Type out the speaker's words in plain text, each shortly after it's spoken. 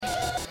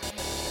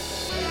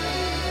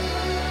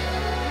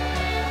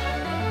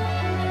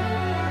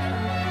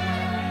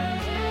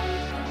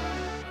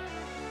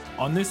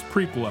On this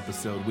prequel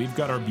episode, we've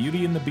got our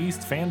Beauty and the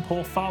Beast fan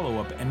poll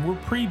follow-up, and we're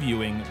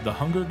previewing The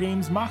Hunger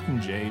Games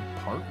Mockingjay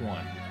Part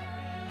 1.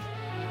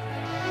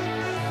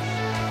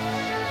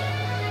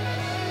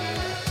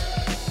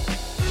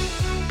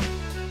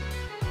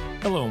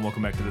 Hello and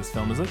welcome back to This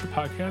Film Is Lit, the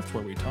podcast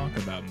where we talk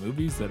about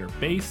movies that are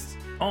based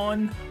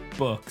on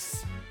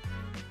books.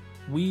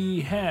 We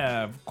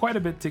have quite a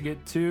bit to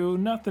get to,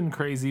 nothing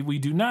crazy. We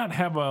do not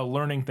have a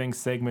Learning Things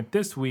segment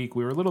this week.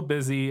 We were a little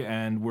busy,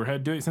 and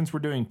since we're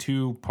doing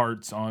two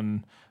parts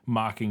on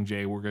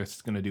Mockingjay, we're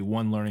just going to do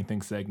one Learning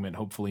Things segment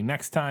hopefully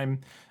next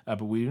time.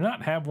 But we do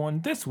not have one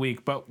this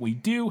week, but we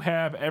do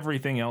have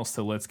everything else,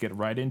 so let's get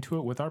right into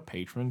it with our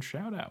patron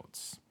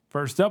shout-outs.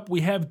 First up,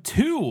 we have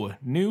two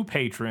new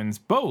patrons,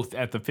 both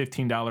at the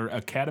 $15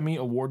 Academy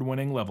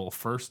Award-winning level.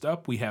 First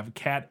up, we have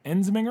Kat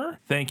Ensminger.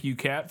 Thank you,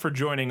 Kat, for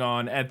joining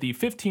on at the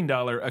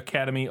 $15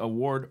 Academy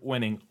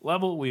Award-winning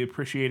level. We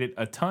appreciate it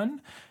a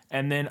ton.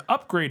 And then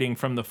upgrading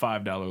from the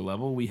 $5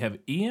 level, we have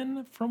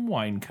Ian from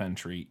Wine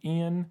Country.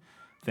 Ian,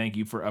 thank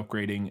you for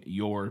upgrading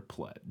your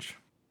pledge.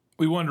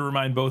 We wanted to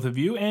remind both of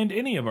you and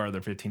any of our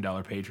other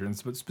 $15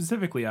 patrons, but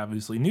specifically,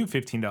 obviously, new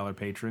 $15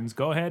 patrons,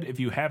 go ahead, if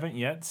you haven't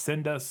yet,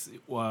 send us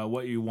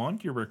what you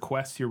want, your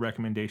requests, your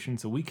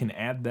recommendations, so we can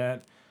add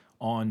that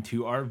on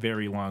to our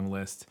very long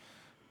list.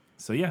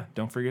 So yeah,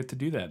 don't forget to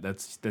do that.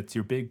 That's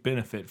your big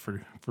benefit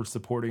for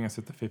supporting us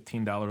at the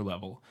 $15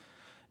 level.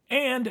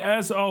 And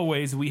as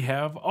always, we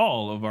have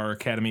all of our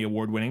Academy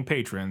Award-winning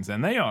patrons,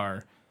 and they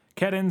are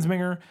Kat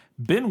Ensminger,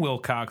 Ben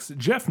Wilcox,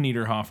 Jeff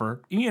Niederhofer,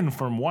 Ian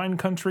from Wine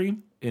Country,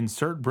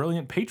 insert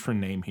brilliant patron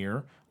name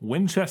here,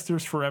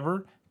 Winchester's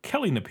Forever,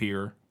 Kelly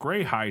Napier,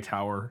 Gray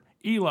Hightower,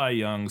 Eli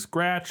Young,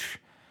 Scratch,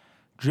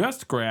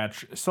 Just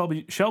Scratch,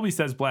 Shelby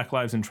says Black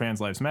Lives and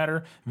Trans Lives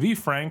Matter, V.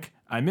 Frank,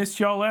 I missed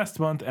y'all last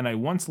month and I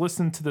once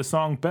listened to the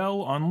song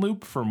Bell on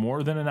loop for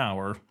more than an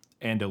hour,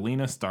 and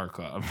Alina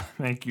Starclub.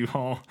 Thank you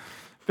all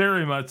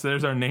very much.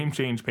 There's our name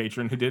change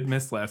patron who did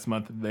miss last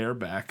month. They're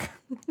back.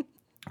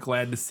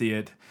 Glad to see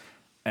it.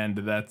 And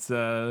that's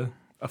a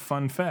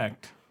fun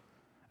fact.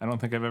 I don't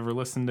think I've ever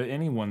listened to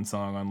any one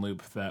song on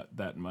loop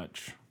that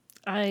much.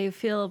 I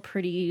feel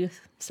pretty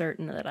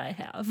certain that I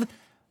have.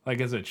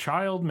 Like as a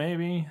child,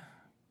 maybe,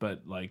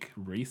 but like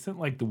recent,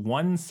 like the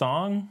one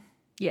song?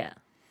 Yeah.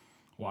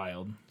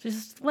 Wild.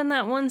 Just when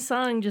that one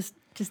song just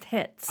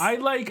hits.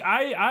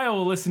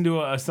 I'll listen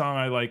to a song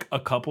I like a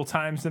couple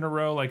times in a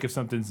row, like if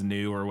something's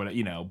new or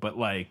whatever, but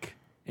like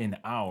an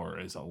hour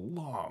is a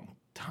long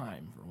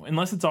time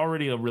unless it's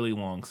already a really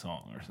long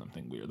song or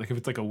something weird, like if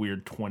it's like a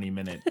weird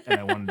 20-minute and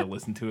I wanted to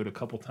listen to it a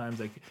couple times,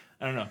 like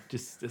I don't know,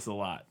 just it's a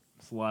lot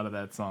of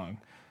that song.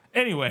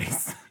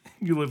 Anyways,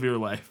 you live your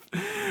life.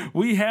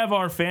 We have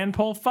our fan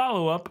poll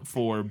follow-up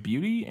for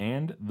Beauty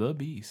and the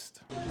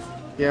Beast.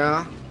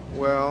 Yeah,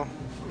 well,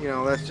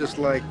 that's just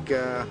like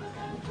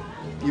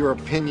your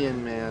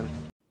opinion, man.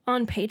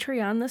 On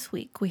Patreon this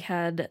week, we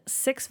had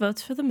 6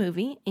 votes for the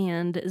movie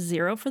and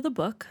 0 for the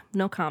book.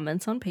 No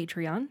comments on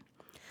Patreon.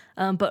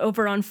 But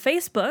over on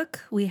Facebook,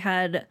 we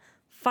had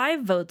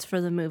 5 votes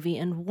for the movie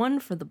and 1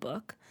 for the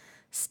book.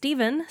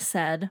 Steven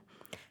said,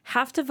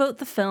 have to vote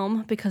the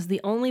film because the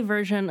only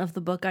version of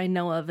the book I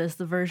know of is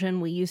the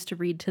version we used to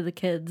read to the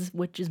kids,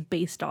 which is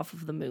based off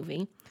of the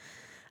movie.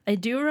 I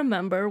do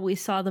remember we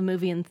saw the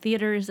movie in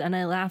theaters and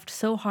I laughed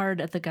so hard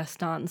at the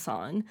Gaston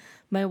song.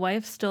 My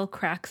wife still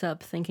cracks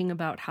up thinking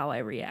about how I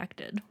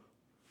reacted.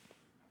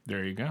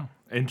 There you go.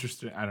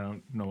 Interesting. I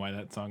don't know why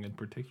that song in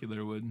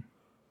particular would...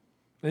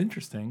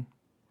 Interesting.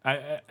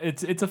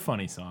 It's a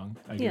funny song,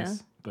 I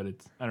guess, but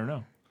I don't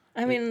know.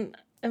 I mean,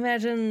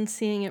 imagine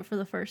seeing it for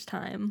the first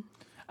time.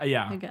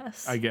 Yeah,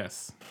 I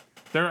guess.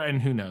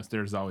 And who knows?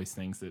 There's always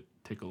things that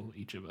tickle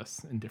each of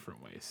us in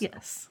different ways. So.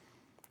 Yes.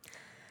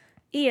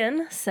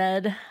 Ian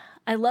said,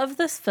 I love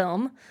this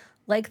film.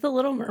 Like The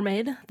Little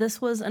Mermaid,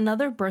 this was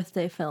another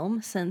birthday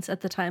film since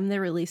at the time they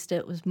released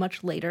it was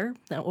much later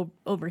than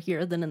over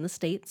here than in the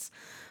States.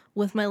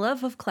 With my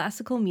love of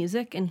classical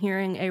music and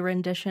hearing a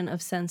rendition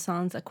of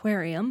Saint-Saëns'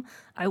 Aquarium,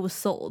 I was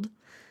sold.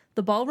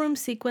 The ballroom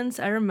sequence,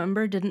 I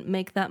remember, didn't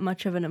make that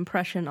much of an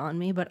impression on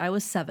me, but I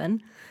was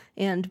 7,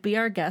 and Be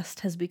Our Guest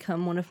has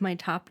become one of my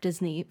top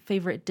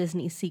favorite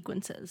Disney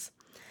sequences.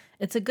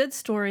 It's a good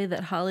story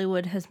that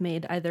Hollywood has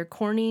made either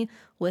corny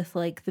with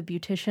like The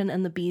Beautician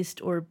and the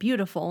Beast or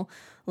beautiful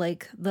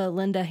like the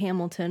Linda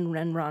Hamilton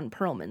and Ron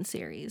Perlman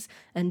series,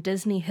 and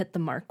Disney hit the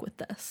mark with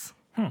this.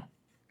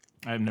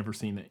 I've never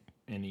seen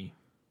any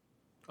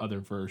other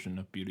version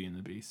of Beauty and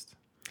the Beast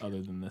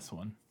other than this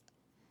one.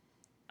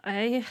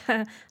 I've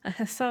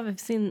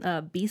seen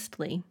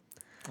Beastly.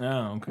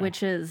 Oh, okay.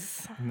 Which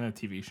is... Isn't that a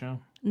TV show?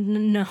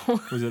 No.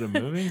 Was it a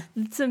movie?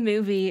 It's a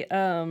movie.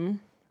 I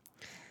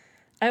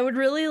would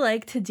really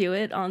like to do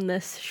it on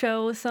this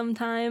show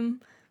sometime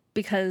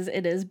because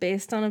it is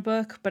based on a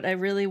book, but I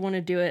really want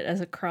to do it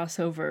as a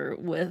crossover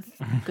with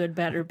Good,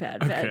 Bad, or Bad,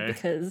 Bad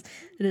because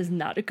it is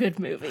not a good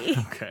movie.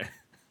 Okay.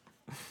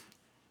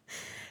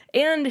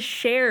 And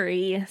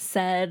Sherry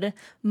said,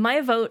 "My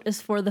vote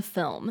is for the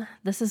film.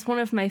 This is one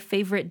of my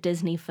favorite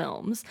Disney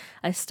films.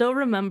 I still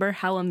remember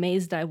how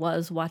amazed I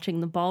was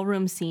watching the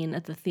ballroom scene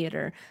at the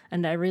theater,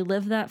 and I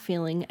relive that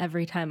feeling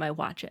every time I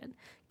watch it.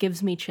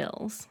 Gives me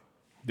chills."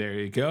 There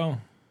you go.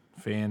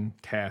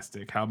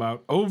 Fantastic. How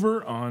about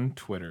over on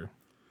Twitter?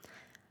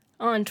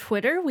 On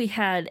Twitter, we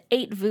had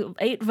eight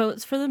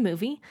votes for the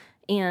movie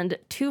and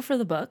 2 for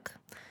the book.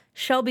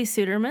 Shelby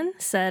Suderman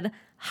said,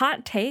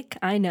 "Hot take,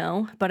 I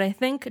know, but I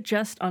think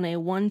just on a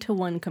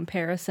 1-to-1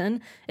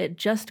 comparison, it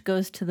just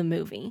goes to the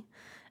movie.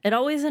 It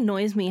always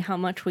annoys me how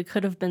much we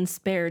could have been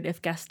spared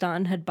if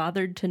Gaston had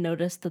bothered to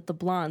notice that the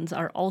blondes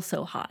are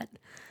also hot.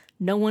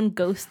 No one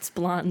ghosts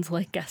blondes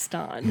like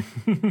Gaston.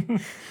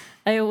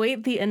 I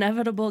await the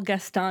inevitable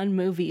Gaston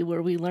movie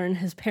where we learn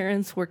his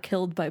parents were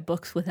killed by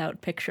books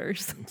without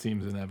pictures." It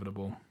seems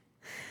inevitable.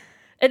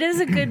 It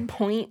is a good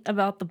point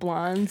about the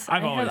blondes.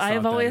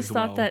 I've always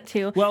thought that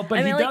too. Well,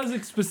 but he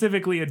does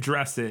specifically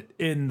address it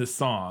in the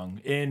song,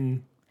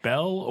 in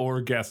Belle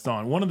or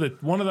Gaston. One of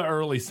the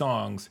early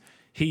songs,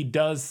 he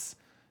does.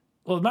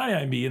 Well, it might not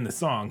even be in the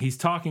song. He's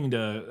talking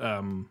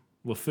to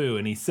LeFou,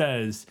 and he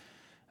says,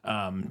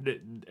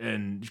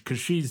 and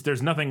because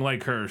there's nothing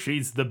like her.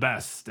 She's the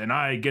best, and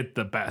I get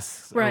the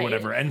best, or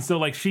whatever. And so,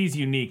 like, she's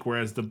unique,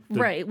 whereas the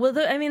right. Well,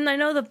 I mean, I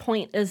know the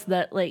point is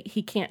that, like,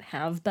 he can't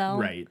have Belle,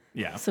 right?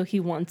 Yeah. So he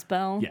wants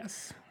Belle.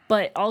 Yes.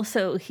 But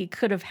also, he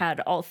could have had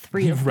all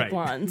 3 of the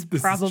blondes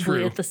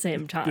probably at the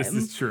same time. This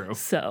is true.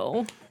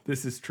 So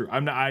this is true.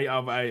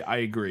 I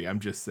agree. I'm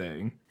just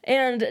saying.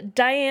 And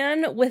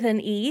Diane with an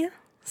E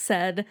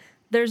said,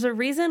 "There's a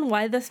reason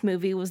why this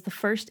movie was the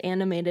first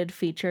animated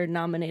feature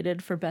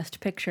nominated for Best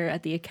Picture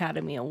at the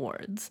Academy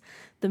Awards.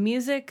 The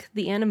music,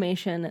 the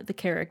animation, the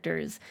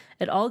characters,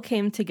 it all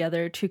came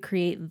together to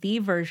create the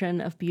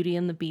version of Beauty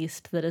and the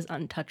Beast that is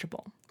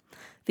untouchable.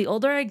 The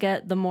older I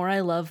get, the more I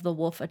love the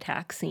wolf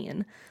attack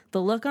scene.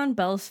 The look on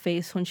Belle's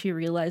face when she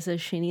realizes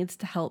she needs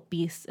to help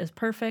Beast is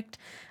perfect,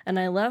 and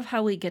I love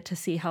how we get to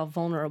see how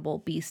vulnerable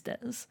Beast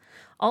is.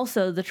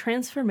 Also, the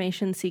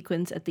transformation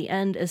sequence at the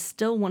end is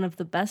still one of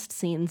the best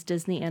scenes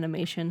Disney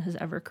animation has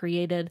ever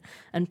created,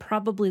 and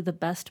probably the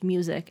best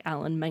music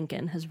Alan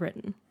Menken has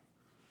written."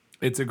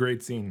 It's a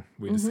great scene.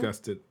 We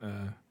discussed it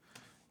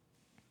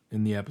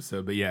in the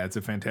episode, but yeah, it's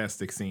a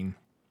fantastic scene.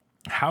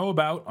 How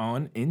about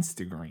on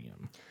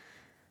Instagram?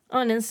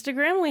 On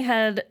Instagram, we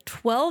had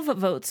 12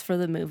 votes for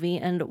the movie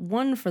and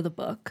 1 for the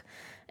book.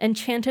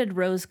 Enchanted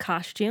Rose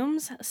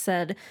Costumes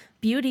said,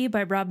 "Beauty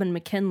by Robin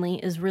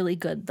McKinley is really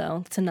good,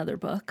 though." It's another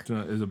book.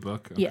 Is a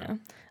book? Okay. Yeah.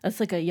 It's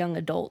like a young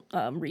adult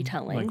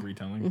retelling. Like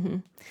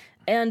retelling?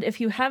 And if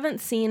you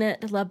haven't seen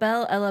it, La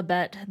Belle et la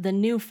Bête, the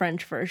new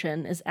French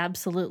version, is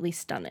absolutely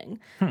stunning.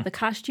 The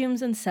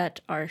costumes and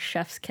set are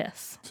chef's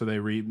kiss. So they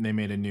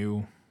made a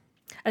new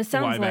It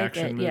sounds live like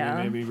action it, movie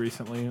yeah. maybe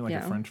recently, like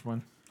Yeah. a French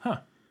one. Huh.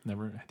 I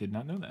did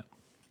not know that.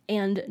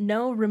 And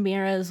No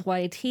Ramirez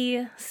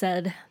YT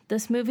said,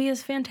 "This movie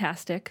is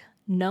fantastic.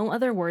 No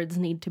other words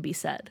need to be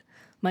said.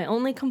 My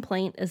only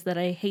complaint is that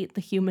I hate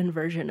the human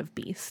version of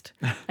Beast.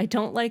 I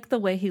don't like the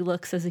way he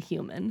looks as a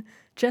human.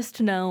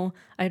 Just know,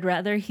 I'd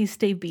rather he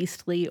stay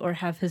beastly or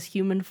have his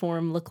human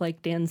form look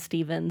like Dan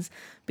Stevens,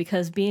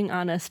 because being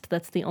honest,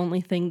 that's the only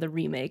thing the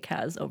remake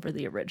has over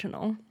the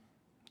original."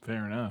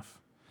 Fair enough.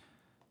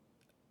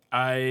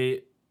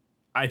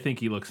 I think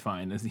he looks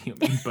fine as a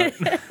human, but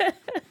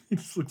he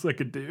just looks like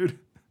a dude.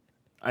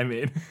 I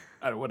mean,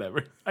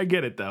 whatever. I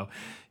get it, though.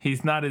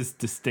 He's not as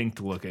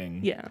distinct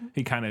looking. Yeah.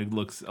 He kind of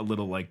looks a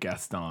little like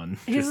Gaston.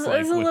 He's just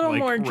a little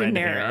more red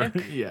generic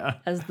hair. Yeah.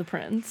 as the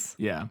prince.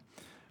 Yeah.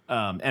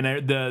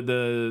 And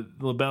the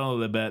La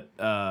Belle et la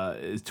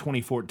Bête is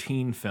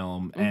 2014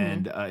 film,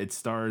 and it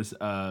stars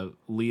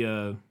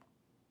Leah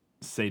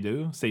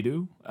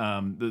Seydoux,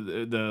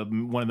 the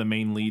one of the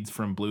main leads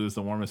from Blue is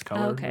the Warmest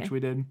Color, which we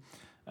did.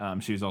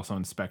 She was also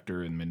in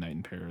Spectre and Midnight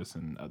in Paris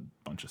and a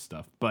bunch of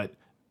stuff. But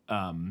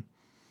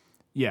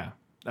yeah,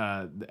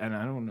 and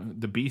I don't know,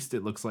 the Beast,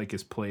 it looks like,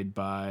 is played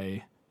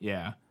by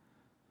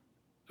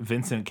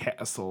Vincent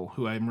Cassel,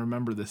 who I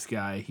remember this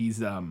guy.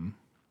 He's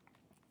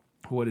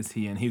what is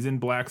he in? He's in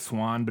Black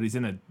Swan, but he's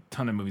in a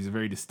ton of movies. A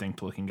very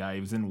distinct looking guy.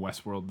 He was in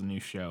Westworld, the new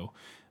show.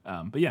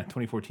 But yeah,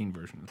 2014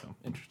 version of the film.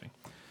 Interesting.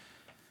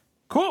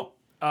 Cool.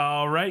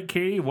 All right,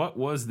 Katie, what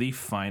was the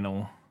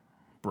final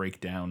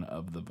breakdown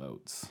of the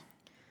votes?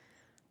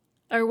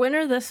 Our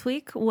winner this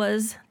week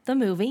was the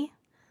movie,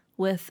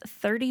 with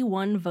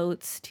 31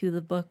 votes to the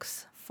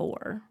book's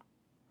 4.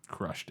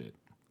 Crushed it.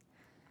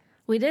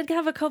 We did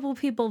have a couple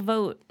people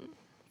vote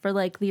for,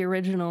 like, the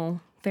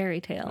original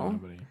fairy tale.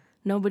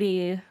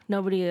 Nobody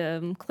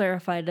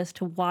clarified as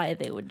to why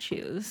they would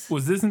choose.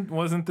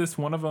 Wasn't this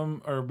one of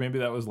them, or maybe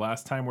that was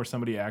last time where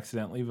somebody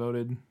accidentally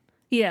voted?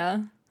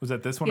 Yeah. Was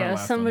that this one or Yeah,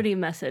 last somebody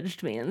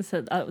messaged me and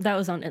said that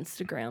was on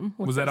Instagram.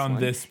 Was that on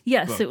this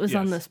Yes, book? it was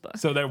on this book.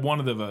 So that one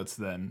of the votes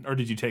then, or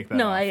did you take that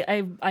No,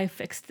 off? I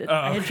fixed it. Oh,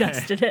 I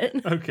adjusted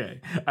it.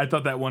 Okay. I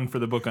thought that one for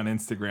the book on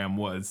Instagram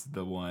was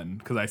the one,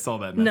 because I saw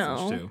that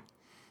message too.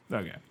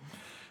 Okay.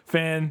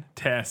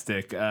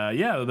 Fantastic.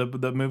 Yeah,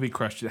 the movie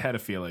crushed it. Had a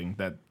feeling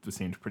that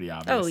seemed pretty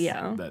obvious. Oh,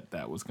 yeah.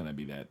 That was going to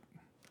be that.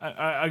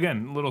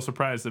 Again, a little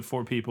surprised that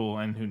 4 people,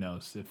 and who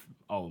knows if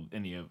all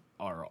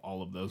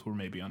of those were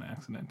maybe on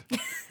accident.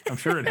 I'm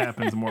sure it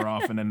happens more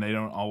often, and they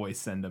don't always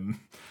send them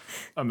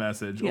a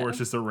message, or it's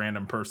just a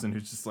random person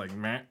who's just like,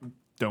 meh,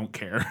 don't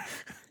care.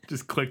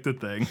 Just click the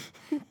thing.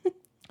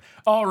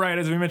 All right,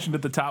 as we mentioned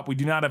at the top, we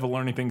do not have a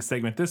Learning Things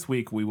segment this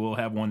week. We will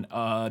have one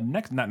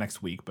not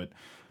next week, but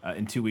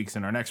in 2 weeks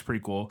in our next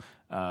prequel,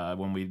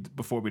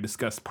 before we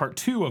discuss part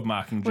 2 of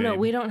Mockingjay. Well, no,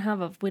 we don't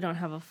have a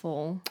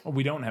full.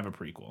 We don't have a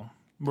prequel.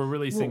 We're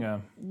releasing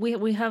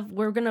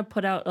We're gonna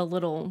put out a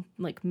little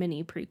like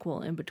mini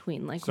prequel in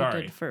between, like we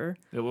did for.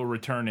 It will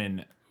return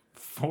in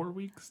 4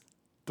 weeks,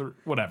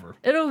 whatever.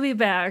 It'll be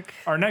back.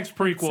 Our next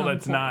prequel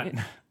that's point.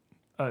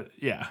 not,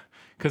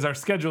 because our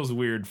schedule's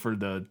weird for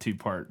the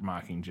 2-part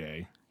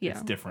Mockingjay. Yeah.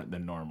 It's different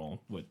than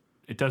normal.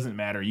 It doesn't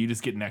matter. You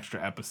just get an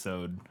extra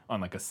episode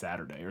on like a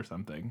Saturday or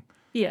something.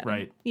 Yeah.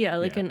 Right?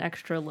 Yeah, an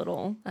extra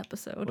little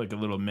episode. Like a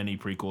little mini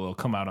prequel. It'll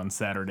come out on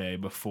Saturday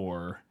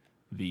before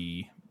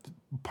the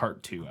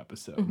part 2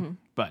 episode. Mm-hmm.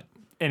 But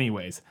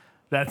anyways,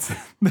 that's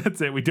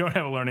it. We don't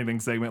have a Learning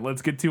Things segment.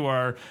 Let's get to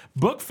our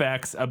book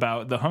facts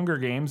about The Hunger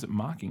Games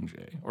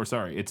Mockingjay. Or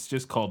sorry, it's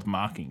just called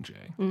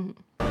Mockingjay. Mm-hmm.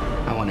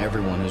 I want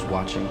everyone who's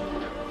watching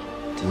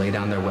to lay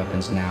down their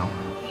weapons now.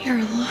 You're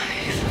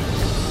alive.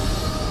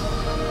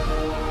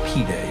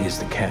 PETA is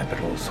the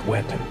capital's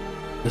weapon,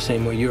 the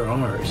same way you're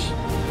ours.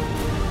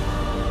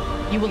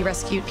 You will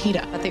rescue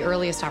PETA at the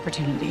earliest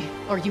opportunity,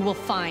 or you will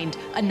find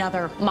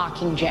another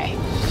Mockingjay.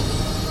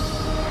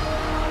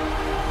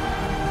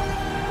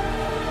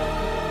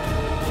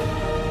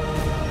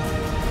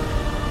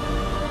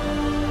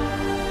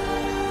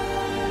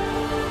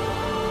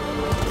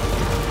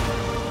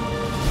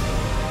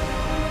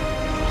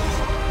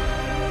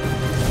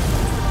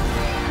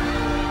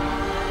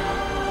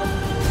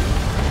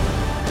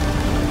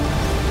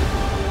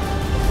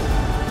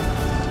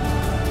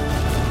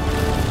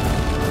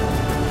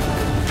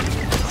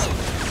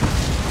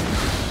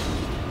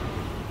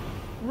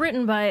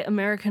 Written by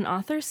American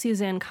author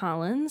Suzanne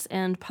Collins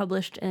and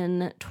published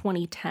in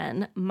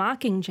 2010,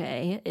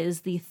 Mockingjay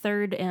is the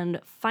third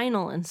and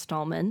final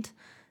installment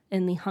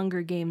in the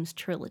Hunger Games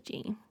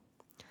trilogy.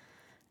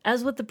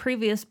 As with the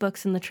previous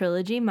books in the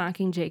trilogy,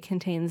 Mockingjay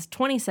contains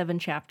 27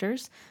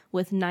 chapters,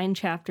 with 9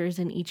 chapters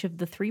in each of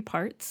the 3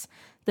 parts.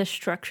 This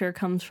structure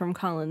comes from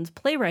Collins'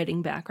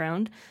 playwriting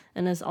background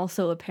and is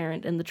also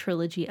apparent in the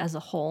trilogy as a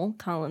whole.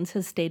 Collins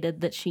has stated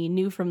that she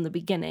knew from the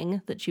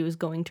beginning that she was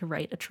going to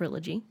write a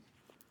trilogy.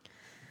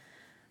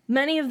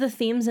 Many of the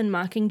themes in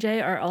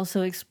Mockingjay are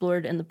also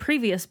explored in the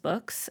previous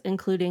books,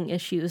 including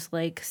issues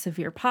like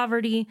severe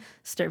poverty,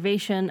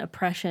 starvation,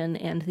 oppression,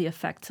 and the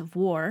effects of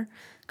war.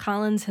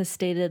 Collins has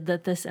stated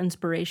that this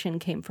inspiration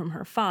came from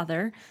her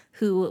father,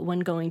 who, when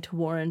going to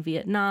war in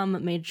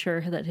Vietnam, made sure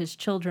that his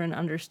children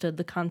understood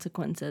the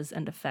consequences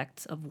and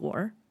effects of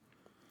war.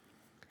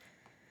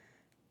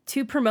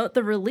 To promote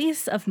the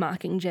release of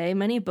Mockingjay,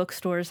 many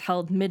bookstores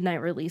held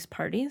midnight release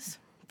parties.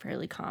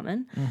 Fairly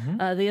common.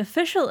 Mm-hmm. The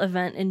official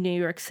event in New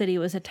York City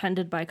was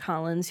attended by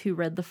Collins, who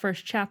read the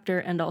first chapter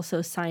and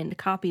also signed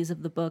copies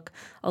of the book,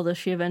 although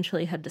she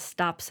eventually had to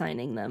stop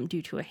signing them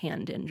due to a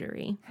hand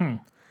injury.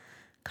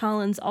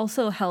 Collins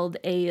also held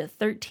a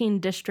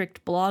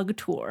 13-district blog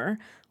tour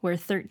where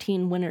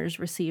 13 winners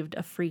received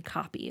a free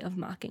copy of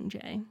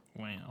Mockingjay.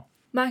 Wow.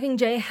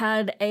 Mockingjay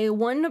had a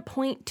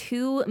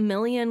 1.2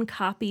 million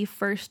copy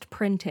first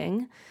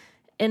printing.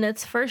 In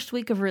its first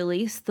week of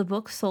release, the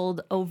book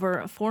sold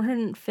over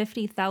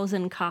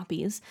 450,000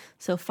 copies.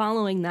 So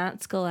following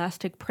that,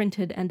 Scholastic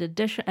printed an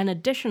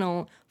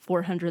additional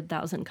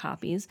 400,000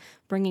 copies,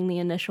 bringing the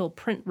initial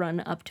print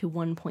run up to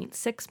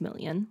 1.6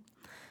 million.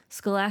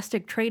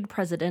 Scholastic trade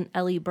president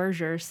Ellie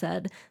Berger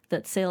said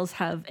that sales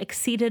have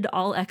exceeded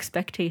all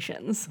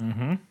expectations.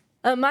 Mm-hmm.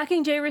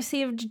 Mockingjay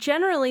received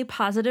generally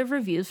positive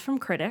reviews from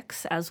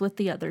critics, as with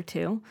the other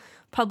 2.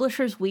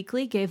 Publishers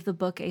Weekly gave the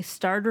book a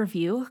starred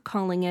review,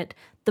 calling it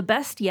the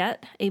best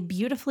yet, a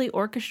beautifully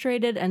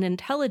orchestrated and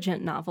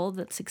intelligent novel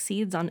that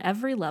succeeds on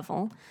every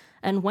level,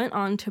 and went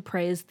on to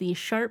praise the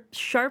sharp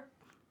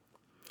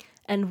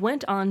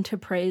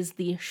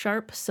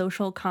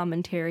social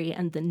commentary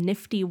and the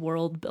nifty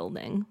world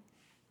building.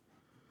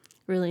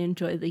 Really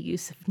enjoy the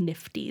use of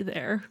nifty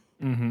there.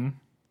 Mm-hmm.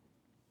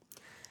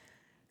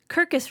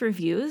 Kirkus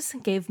Reviews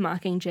gave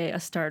Mockingjay a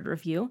starred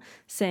review,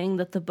 saying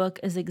that the book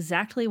is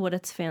exactly what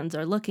its fans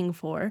are looking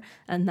for,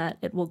 and that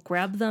it will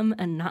grab them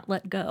and not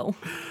let go.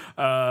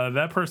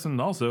 That person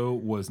also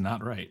was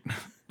not right.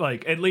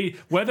 Like, at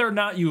least, whether or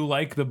not you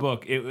like the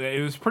book,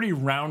 it was pretty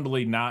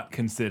roundly not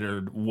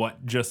considered what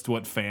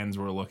fans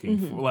were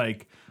looking for.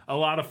 Like, a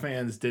lot of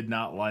fans did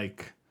not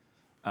like,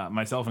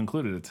 myself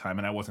included at the time,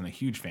 and I wasn't a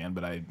huge fan,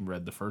 but I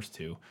read the first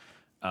 2.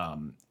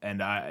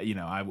 And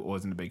I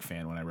wasn't a big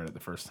fan when I read it the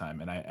first time,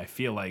 and I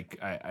feel like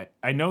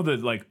I know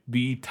that like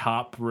the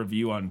top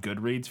review on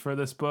Goodreads for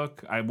this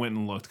book. I went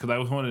and looked because I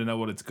wanted to know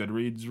what its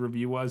Goodreads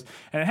review was,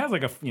 and it has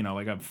like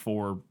a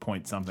 4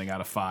 point something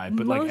out of 5.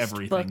 But Most like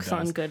everything books does.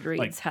 on Goodreads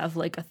like, have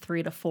like a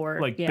 3 to 4,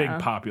 like big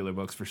popular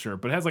books for sure.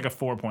 But it has like a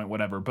 4 point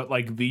whatever. But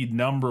like the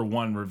number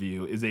 1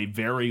 review is a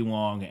very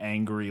long,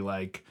 angry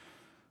like.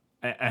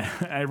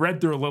 I read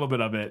through a little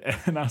bit of it,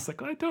 and I was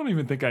like, I don't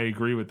even think I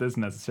agree with this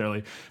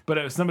necessarily. But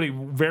it was somebody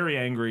very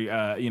angry,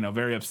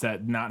 very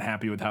upset, not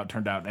happy with how it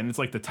turned out. And it's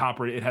like the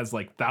top rate. It has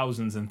like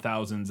thousands and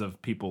thousands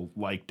of people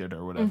liked it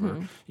or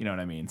whatever. You know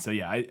what I mean? So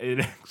yeah, it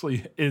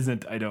actually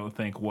isn't, I don't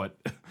think, what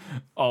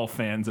all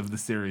fans of the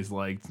series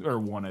liked or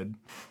wanted.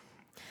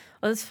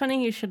 Well, it's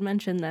funny you should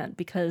mention that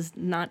because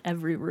not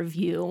every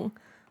review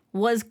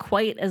was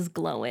quite as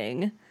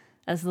glowing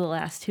as the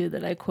last 2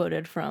 that I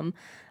quoted from.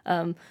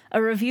 A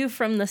review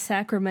from the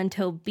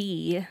Sacramento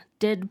Bee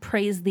did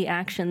praise the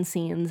action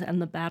scenes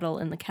and the battle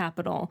in the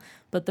Capitol,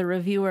 but the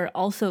reviewer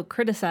also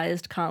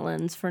criticized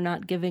Collins for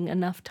not giving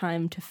enough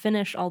time to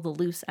finish all the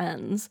loose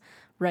ends,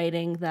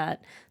 writing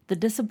that the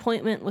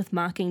disappointment with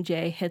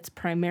Mockingjay hits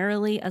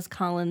primarily as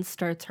Collins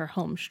starts her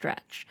home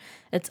stretch.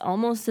 It's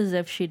almost as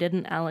if she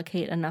didn't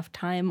allocate enough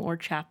time or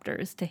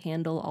chapters to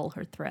handle all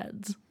her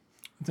threads.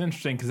 It's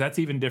interesting because that's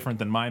even different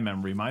than my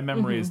memory. My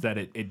memory is that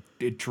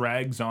it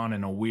drags on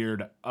in a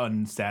weird,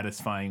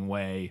 unsatisfying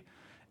way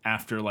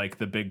after like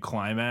the big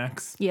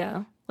climax.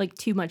 Yeah, like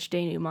too much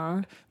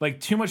denouement. Like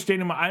too much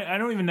denouement. I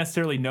don't even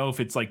necessarily know if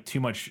it's like too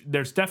much.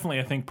 There's definitely,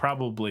 I think,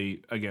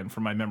 probably, again,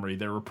 from my memory,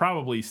 there were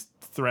probably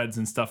threads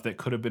and stuff that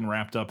could have been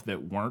wrapped up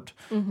that weren't.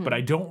 But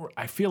I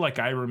feel like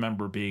I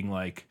remember being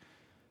like,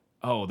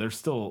 oh,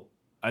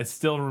 I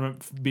still remember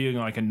being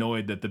like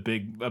annoyed that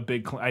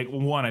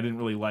I didn't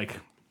really like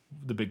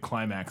the big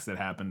climax that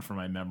happened from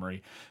my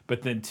memory.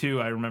 But then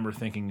 2, I remember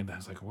thinking, I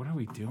was like, what are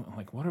we doing?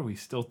 Like, what are we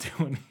still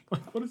doing?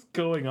 Like, what is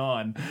going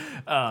on?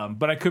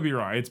 But I could be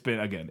wrong. It's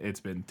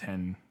been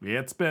 10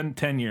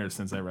 years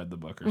since I read the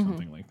book or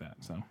something like that.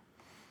 So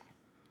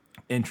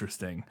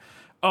interesting.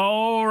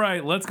 All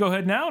right, let's go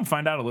ahead now and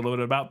find out a little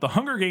bit about The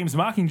Hunger Games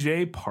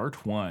Mockingjay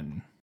Part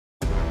 1.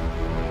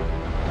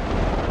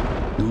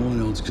 No one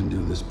else can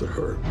do this but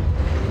her.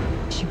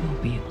 She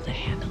won't be able to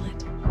handle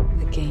it.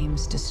 The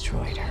games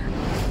destroyed her.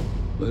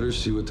 Let her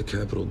see what the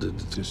Capitol did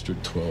to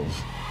District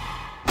 12.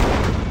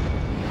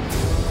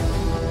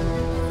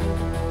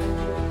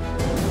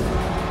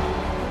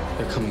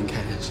 They're coming,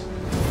 Candace.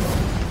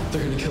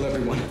 They're gonna kill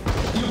everyone.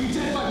 You'll be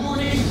dead by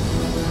morning!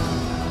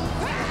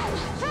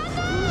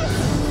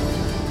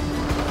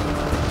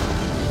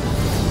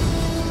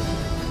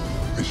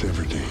 Miss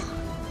Everdeen,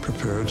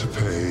 prepare to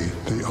pay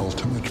the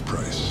ultimate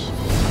price.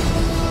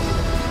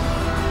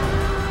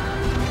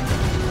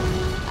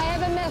 I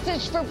have a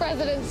message for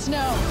President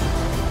Snow.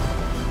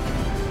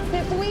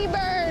 If we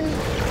burn,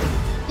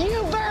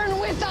 you burn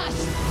with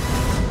us!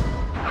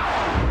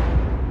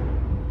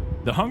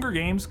 The Hunger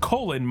Games,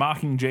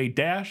 Mockingjay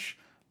Dash,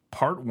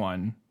 Part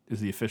 1 is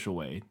the official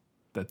way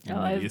that the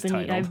movie is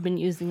titled. I've been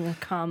using the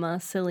comma,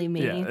 silly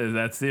me. Yeah,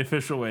 that's the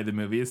official way the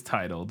movie is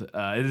titled.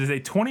 It is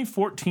a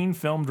 2014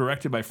 film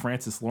directed by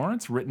Francis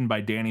Lawrence, written by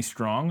Danny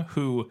Strong,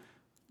 who,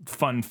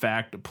 fun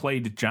fact,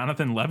 played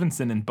Jonathan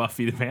Levinson in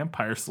Buffy the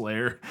Vampire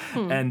Slayer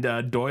and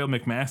Doyle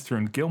McMaster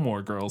in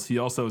Gilmore Girls. He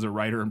also is a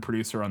writer and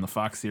producer on the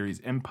Fox series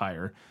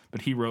Empire,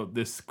 but he wrote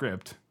this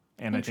script.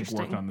 And I think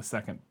worked on the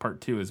second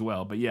part 2 as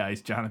well. But yeah,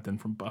 he's Jonathan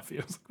from Buffy.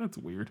 I was like, that's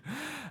weird.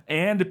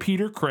 And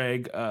Peter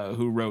Craig,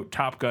 who wrote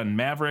Top Gun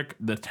Maverick,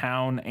 The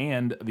Town,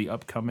 and the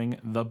upcoming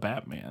The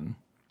Batman.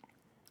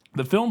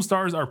 The film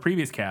stars our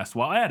previous cast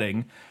while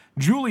adding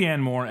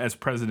Julianne Moore as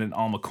President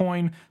Alma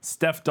Coin,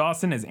 Steph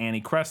Dawson as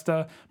Annie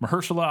Cresta,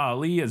 Mahershala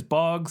Ali as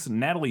Boggs,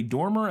 Natalie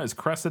Dormer as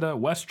Cressida,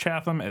 Wes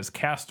Chatham as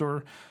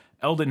Castor,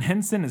 Eldon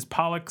Henson as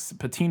Pollux,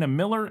 Patina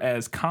Miller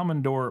as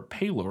Commodore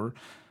Paylor,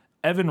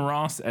 Evan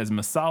Ross as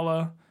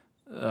Masala,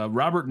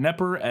 Robert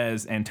Nepper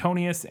as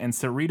Antonius, and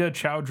Sarita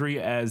Chowdhury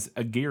as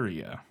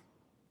Agiria.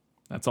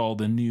 That's all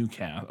the new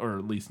cast, or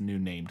at least new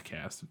named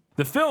cast.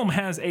 The film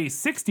has a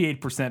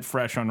 68%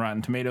 fresh on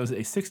Rotten Tomatoes, a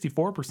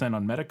 64%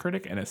 on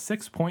Metacritic, and a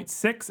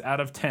 6.6 out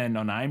of 10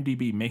 on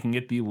IMDb, making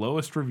it the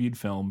lowest reviewed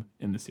film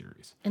in the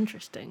series.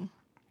 Interesting.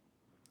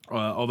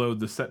 Although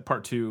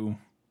part 2,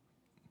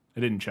 I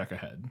didn't check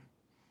ahead.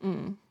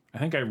 I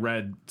think I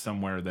read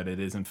somewhere that it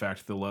is, in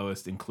fact, the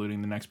lowest,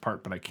 including the next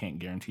part, but I can't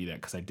guarantee that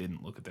because I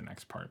didn't look at the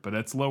next part. But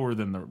that's lower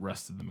than the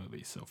rest of the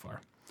movie so far,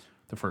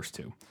 the first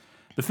 2.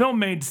 The film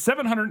made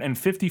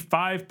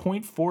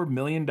 $755.4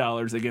 million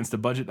against a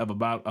budget of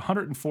about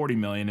 $140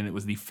 million, and it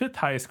was the 5th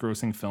highest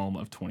grossing film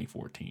of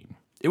 2014.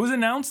 It was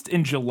announced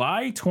in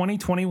July of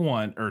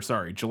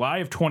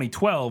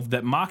 2012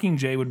 that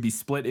Mockingjay would be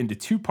split into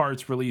 2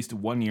 parts released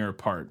 1 year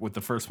apart, with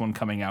the first one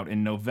coming out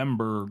in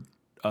November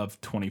of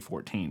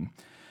 2014.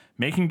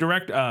 Many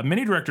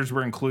directors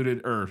were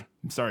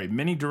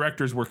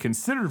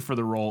considered for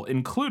the role,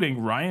 including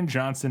Rian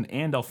Johnson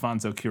and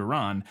Alfonso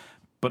Cuarón,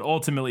 But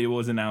ultimately, it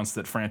was announced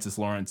that Francis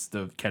Lawrence,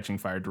 the Catching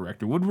Fire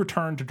director, would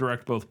return to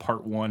direct both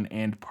Part 1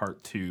 and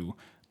Part 2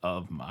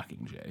 of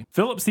Mockingjay.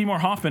 Philip Seymour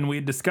Hoffman, we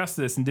had discussed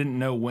this and didn't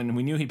know when.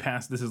 We knew he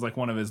passed. This is like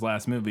one of his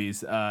last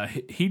movies.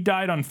 He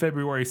died on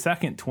February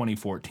 2nd,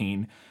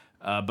 2014.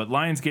 But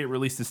Lionsgate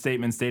released a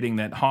statement stating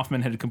that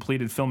Hoffman had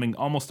completed filming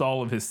almost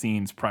all of his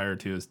scenes prior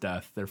to his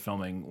death. Their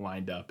filming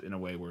lined up in a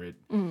way where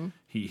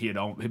he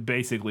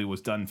basically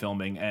was done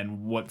filming,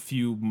 and what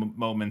few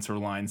moments or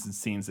lines and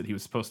scenes that he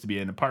was supposed to be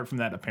in. Apart from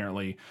that,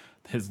 apparently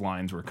his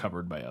lines were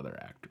covered by other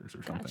actors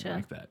or something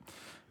like that.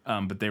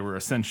 But they were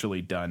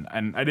essentially done.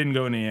 And I didn't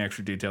go into any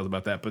extra details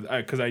about that, but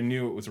because I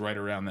knew it was right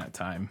around that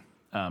time.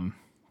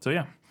 So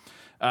yeah.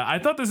 I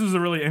thought this was a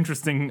really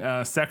interesting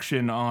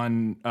section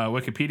on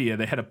Wikipedia.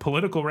 They had a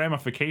political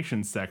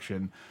ramifications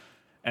section,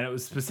 and it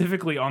was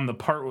specifically on the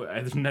part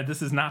this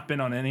has not been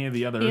on any of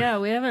the other. Yeah,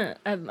 we haven't.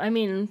 I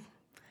mean,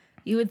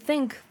 you would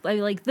think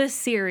like this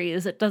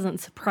series, it doesn't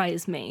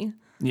surprise me.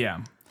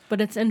 Yeah.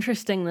 But it's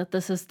interesting that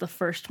this is the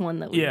first one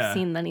that we've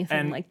seen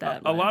anything like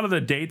that. A lot of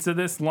the dates of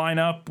this line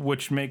up,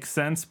 which makes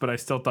sense, but I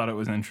still thought it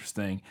was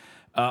interesting.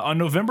 On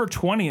November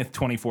 20th,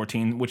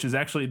 2014, which is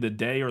actually the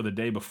day or the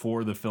day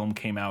before the film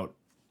came out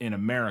in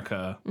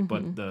America,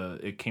 but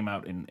it came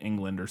out in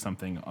England or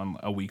something on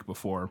a week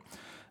before.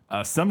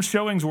 Some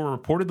showings were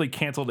reportedly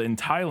canceled in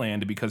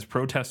Thailand because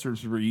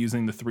protesters were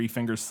using the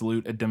three-finger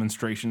salute at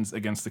demonstrations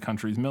against the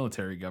country's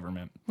military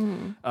government.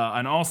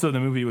 And also, the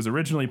movie was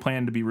originally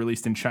planned to be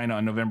released in China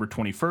on November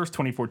 21st,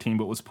 2014,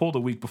 but was pulled a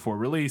week before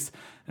release.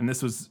 And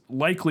this was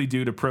likely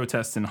due to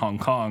protests in Hong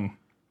Kong.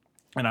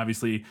 And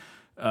obviously,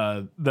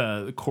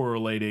 the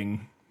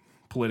correlating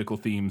political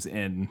themes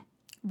in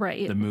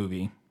the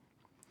movie.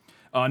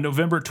 On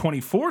November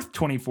 24th,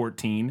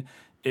 2014,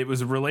 it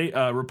was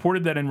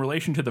reported that in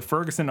relation to the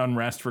Ferguson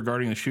unrest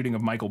regarding the shooting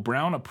of Michael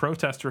Brown, a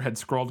protester had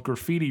scrawled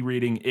graffiti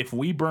reading, "If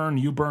we burn,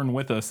 you burn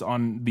with us,"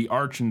 on the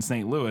arch in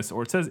St. Louis.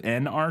 Or it says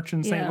an arch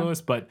in St.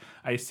 Louis, but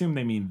I assume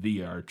they mean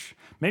the arch.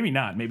 Maybe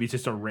not. Maybe it's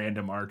just a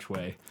random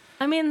archway.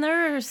 I mean,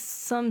 there are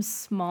some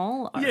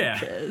small arches.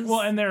 Yeah.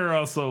 Well, and there are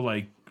also,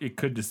 like, it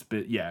could just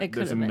be,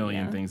 there's a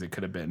million things it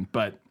could have been.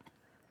 But,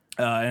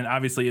 and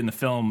obviously in the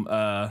film,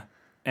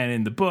 and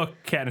in the book,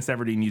 Katniss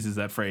Everdeen uses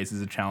that phrase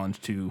as a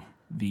challenge to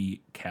the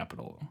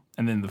Capitol.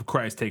 And then the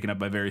cry is taken up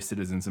by various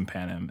citizens in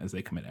Panem as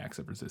they commit acts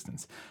of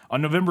resistance.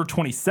 On November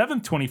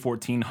 27th,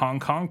 2014, Hong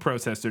Kong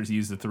protesters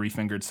used the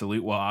three-fingered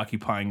salute while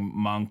occupying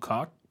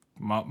Mongkok,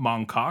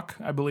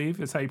 I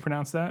believe is how you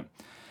pronounce that.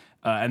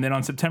 And then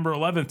on September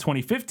 11th,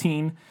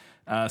 2015,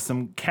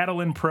 some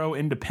Catalan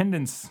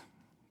pro-independence,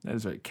 that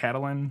is right,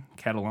 Catalan,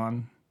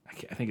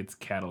 I think it's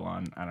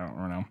Catalan. I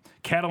don't know.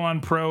 Catalan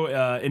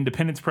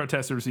pro-independence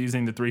protesters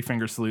using the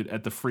three-finger salute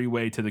at the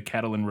freeway to the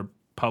Catalan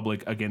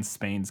Republic against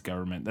Spain's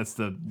government. That's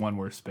the one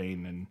where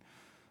Spain and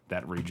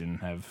that region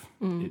have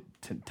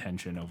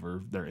tension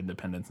over their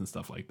independence and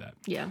stuff like that.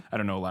 Yeah. I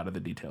don't know a lot of the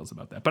details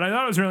about that. But I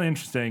thought it was really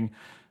interesting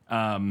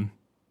that,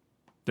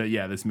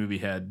 this movie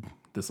had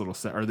this little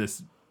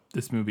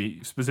this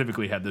movie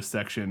specifically had this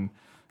section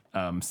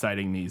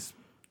citing these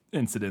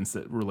incidents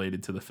that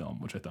related to the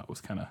film, which I thought was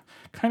kind of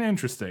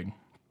interesting.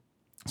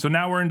 So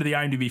now we're into the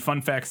IMDb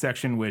fun facts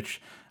section, which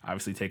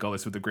obviously take all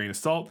this with a grain of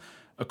salt.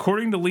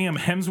 According to Liam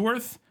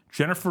Hemsworth,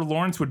 Jennifer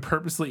Lawrence would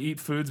purposely eat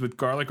foods with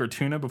garlic or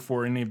tuna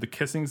before any of the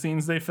kissing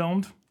scenes they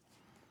filmed.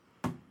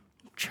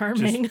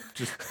 Charming.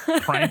 Just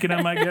pranking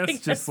him, I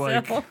guess, just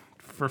like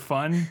for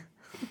fun.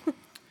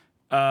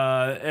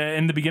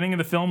 In the beginning of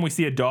the film, we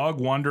see a dog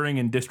wandering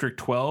in District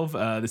 12.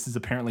 This is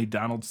apparently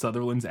Donald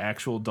Sutherland's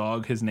actual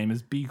dog. His name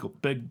is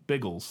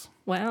Biggles.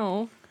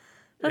 Wow.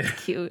 That's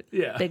cute.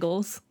 Yeah.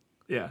 Biggles.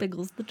 Yeah.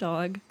 Biggles the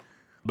dog.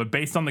 But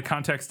based on the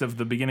context of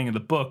the beginning of the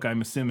book,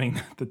 I'm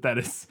assuming that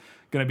is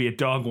going to be a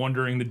dog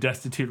wandering the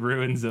destitute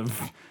ruins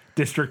of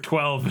District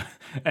 12.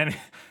 And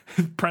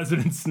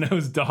President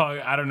Snow's dog,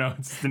 I don't know,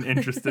 it's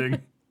just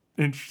an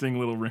interesting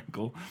little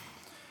wrinkle.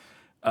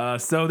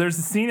 So there's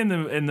a scene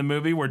in the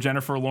movie where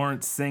Jennifer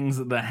Lawrence sings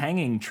 "The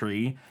Hanging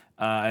Tree,"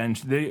 and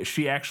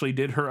she actually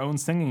did her own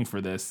singing for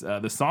this.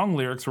 The song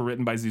lyrics were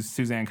written by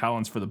Suzanne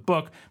Collins for the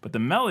book, but the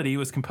melody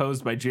was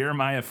composed by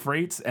Jeremiah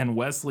Freites and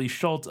Wesley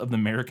Schultz of the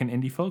American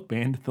indie folk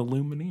band The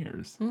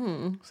Lumineers.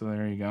 So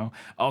there you go.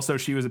 Also,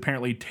 she was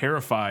apparently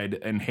terrified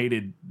and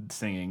hated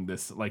singing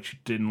this. Like, she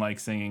didn't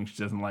like singing,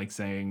 she doesn't like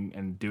singing,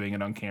 and doing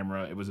it on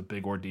camera, it was a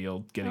big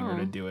ordeal getting her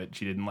to do it.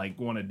 She didn't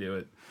want to do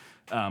it.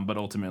 But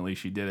ultimately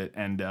she did it,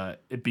 and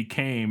it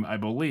became, I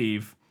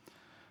believe,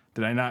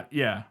 did I not?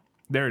 Yeah,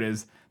 there it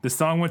is. The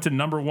song went to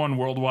 #1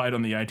 worldwide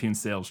on the iTunes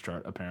sales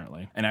chart,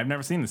 apparently. And I've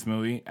never seen this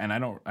movie, and I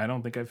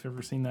don't think I've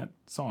ever seen that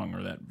song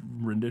or that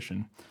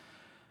rendition.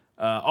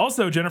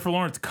 Also, Jennifer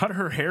Lawrence cut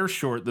her hair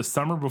short the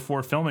summer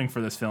before filming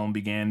for this film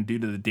began due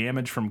to the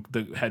damage from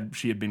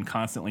she had been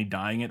constantly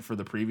dyeing it for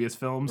the previous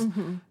films.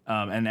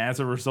 And as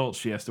a result,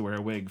 she has to wear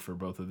a wig for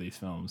both of these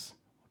films.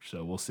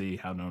 So we'll see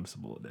how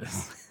noticeable it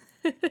is.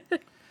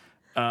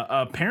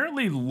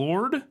 Apparently,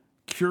 Lord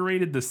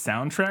curated the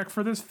soundtrack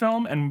for this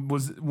film, and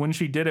when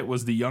she did it,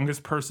 was the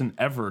youngest person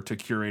ever to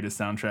curate a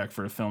soundtrack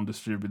for a film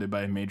distributed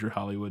by a major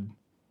Hollywood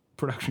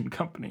production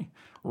company.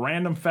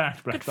 Random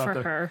fact, but Good I thought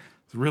for her.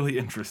 it's really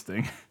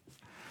interesting.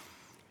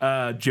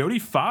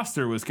 Jodie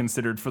Foster was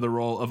considered for the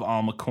role of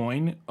Alma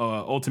Coin,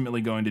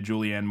 ultimately going to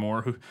Julianne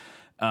Moore, who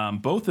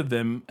both of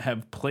them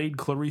have played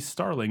Clarice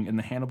Starling in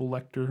the Hannibal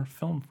Lecter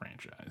film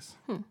franchise,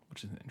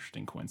 which is an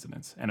interesting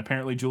coincidence. And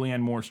apparently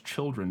Julianne Moore's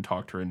children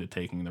talked her into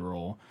taking the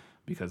role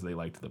because they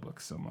liked the book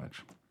so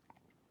much.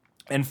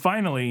 And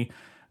finally,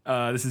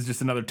 this is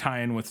just another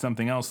tie-in with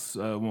something else,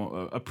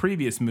 a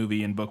previous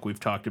movie and book we've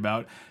talked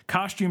about.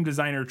 Costume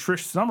designer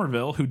Trish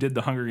Somerville, who did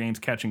the Hunger Games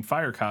Catching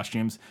Fire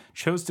costumes,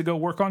 chose to go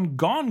work on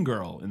Gone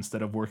Girl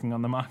instead of working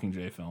on the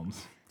Mockingjay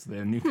films. So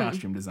they're a new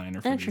costume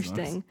designer for these ones.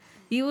 Interesting.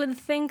 You would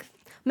think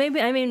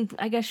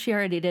I guess she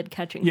already did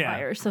Catching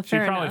Fire, so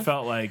fair enough. She probably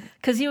felt like,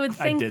 because you would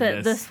think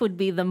that this would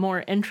be the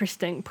more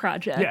interesting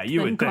project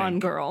than Gone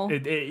Girl.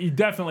 You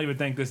definitely would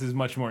think this is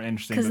much more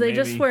interesting. Because they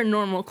just wear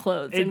normal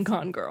clothes in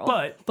Gone Girl.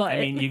 But, I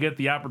mean, you get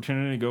the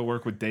opportunity to go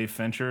work with Dave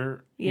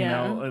Fincher.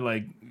 Yeah. You know,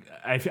 like,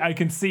 I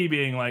can see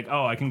being like,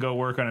 oh, I can go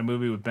work on a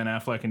movie with Ben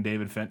Affleck and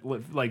David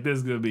Fincher. Like, this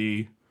is going to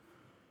be...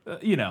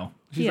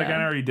 she's like,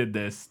 I already did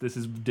this. This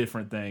is a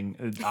different thing.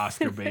 It's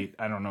Oscar bait.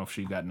 I don't know if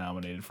she got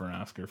nominated for an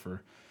Oscar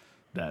for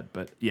that,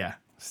 but yeah,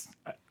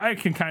 I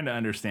can kind of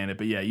understand it.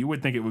 But yeah, you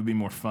would think it would be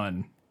more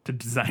fun to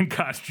design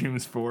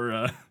costumes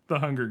for the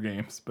Hunger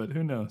Games, but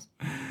who knows?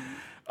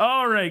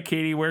 All right,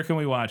 Katie, where can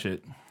we watch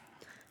it?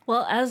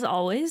 Well, as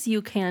always,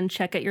 you can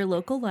check at your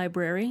local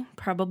library.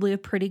 Probably a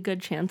pretty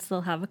good chance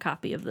they'll have a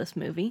copy of this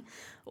movie.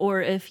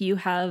 Or if you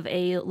have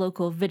a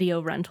local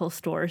video rental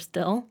store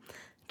still,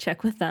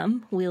 check with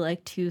them. We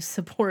like to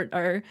support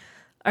our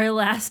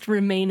last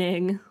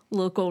remaining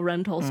local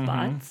rental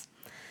spots.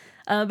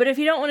 But if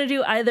you don't want to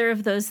do either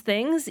of those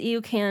things,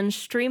 you can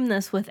stream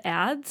this with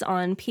ads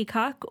on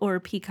Peacock or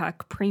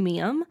Peacock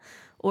Premium,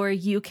 or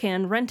you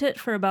can rent it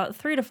for about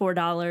 $3 to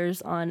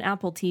 $4 on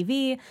Apple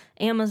TV,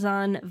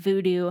 Amazon,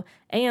 Vudu,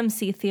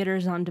 AMC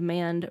Theaters on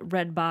Demand,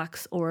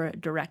 Redbox, or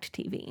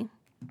DirecTV.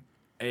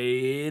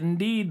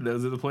 Indeed,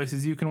 those are the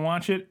places you can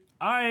watch it.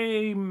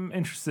 I'm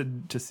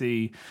interested to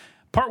see...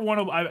 Part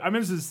one, I'm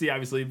interested to see,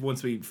 obviously,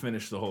 once we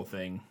finish the whole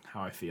thing,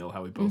 how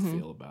we both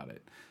feel about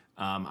it.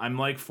 I'm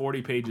like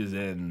 40 pages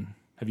in.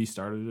 Have you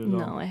started it at all?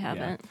 No, I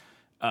haven't.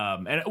 Yeah.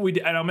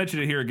 And I'll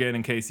mention it here again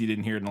in case you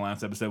didn't hear it in the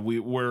last episode. We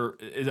were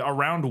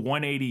around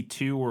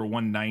 182 or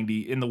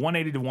 190. In the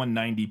 180 to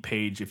 190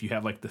 page, if you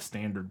have like the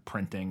standard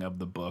printing of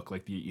the book,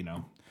 like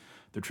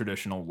the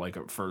traditional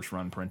like first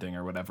run printing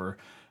or whatever,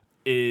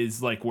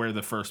 is like where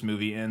the first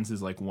movie ends,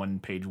 is like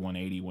page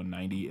 180,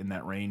 190 in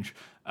that range.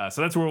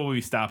 So that's where we'll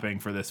be stopping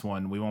for this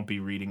one. We won't be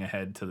reading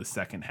ahead to the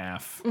second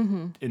half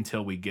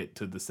until we get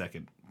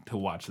to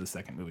watch the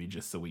second movie,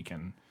 just so we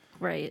can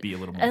be a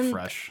little more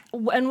fresh.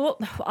 And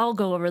I'll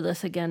go over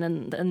this again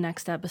in the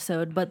next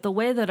episode, but the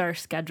way that our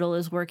schedule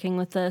is working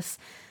with this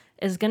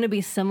is going to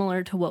be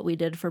similar to what we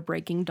did for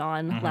Breaking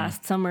Dawn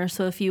last summer.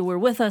 So if you were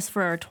with us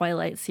for our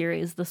Twilight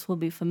series, this will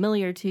be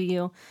familiar to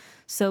you.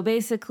 So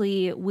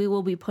basically, we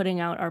will be putting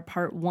out our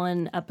part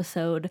 1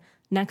 episode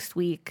next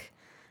week,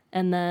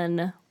 and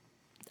then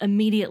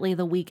immediately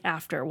the week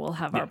after, we'll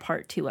have our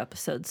part 2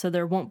 episode. So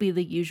there won't be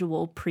the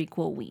usual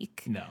prequel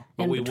week. No,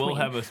 but we will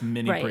have a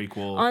mini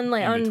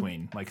prequel in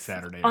between, like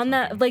Saturday. On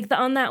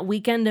that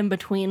weekend in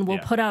between, we'll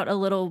put out a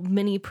little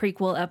mini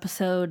prequel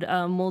episode.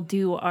 We'll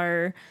do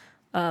our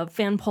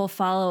fan poll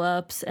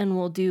follow-ups, and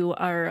we'll do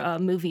our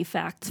movie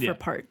facts for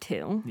part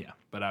 2. Yeah.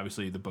 But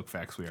obviously the book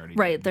facts we already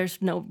did.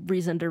 There's no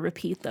reason to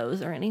repeat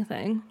those or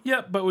anything.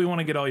 Yep, but we want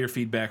to get all your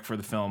feedback for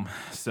the film,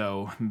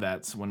 so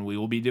that's when we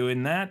will be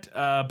doing that.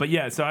 But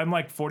yeah, so I'm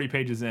like 40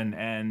 pages in,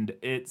 and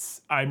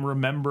I'm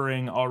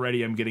remembering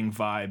already. I'm getting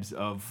vibes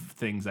of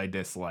things I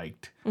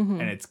disliked,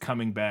 and it's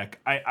coming back.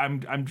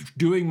 I'm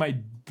doing my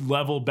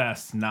level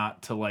best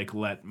not to like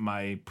let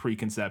my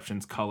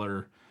preconceptions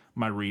color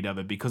my read of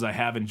it, because I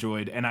have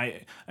enjoyed, and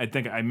I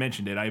think I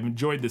mentioned it, I've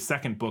enjoyed the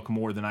second book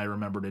more than I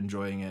remembered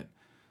enjoying it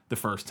the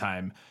first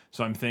time.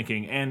 So I'm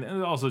thinking,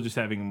 and also just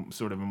having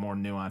sort of a more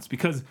nuance,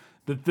 because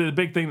the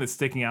big thing that's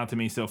sticking out to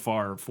me so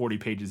far, 40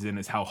 pages in,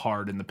 is how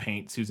hard in the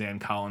paint Suzanne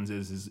Collins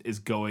is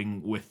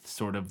going with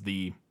sort of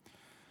the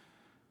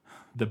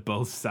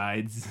both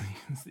sides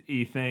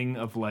thing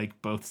of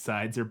like both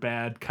sides are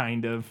bad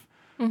kind of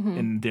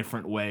in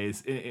different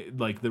ways,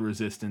 like the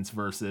resistance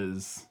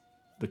versus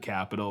the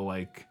Capitol,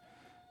 like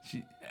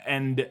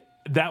and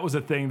that was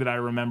a thing that I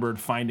remembered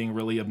finding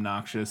really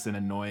obnoxious and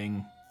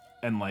annoying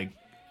and like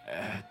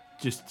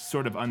just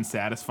sort of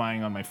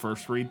unsatisfying on my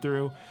first read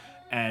through,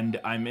 and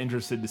I'm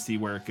interested to see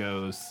where it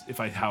goes,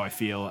 how I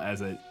feel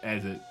as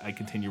I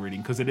continue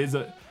reading, because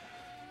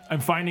I'm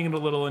finding it a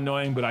little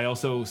annoying, but I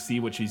also see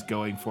what she's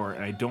going for,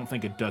 and I don't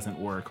think it doesn't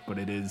work, but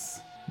it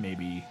is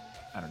maybe,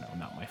 I don't know,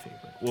 not my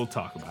favorite. We'll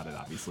talk about it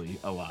obviously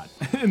a lot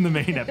in the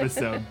main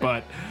episode,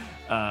 but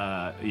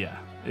yeah,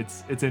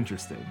 it's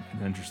interesting.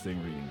 It's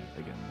interesting reading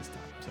it again this time.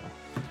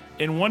 So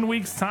in 1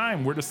 week's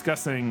time, we're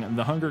discussing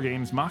The Hunger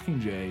Games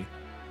Mockingjay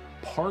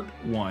Part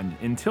 1.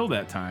 Until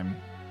that time,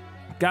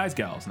 guys,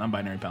 gals,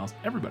 non-binary pals,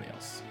 everybody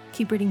else.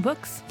 Keep reading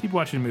books. Keep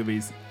watching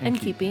movies. And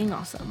keep being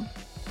awesome.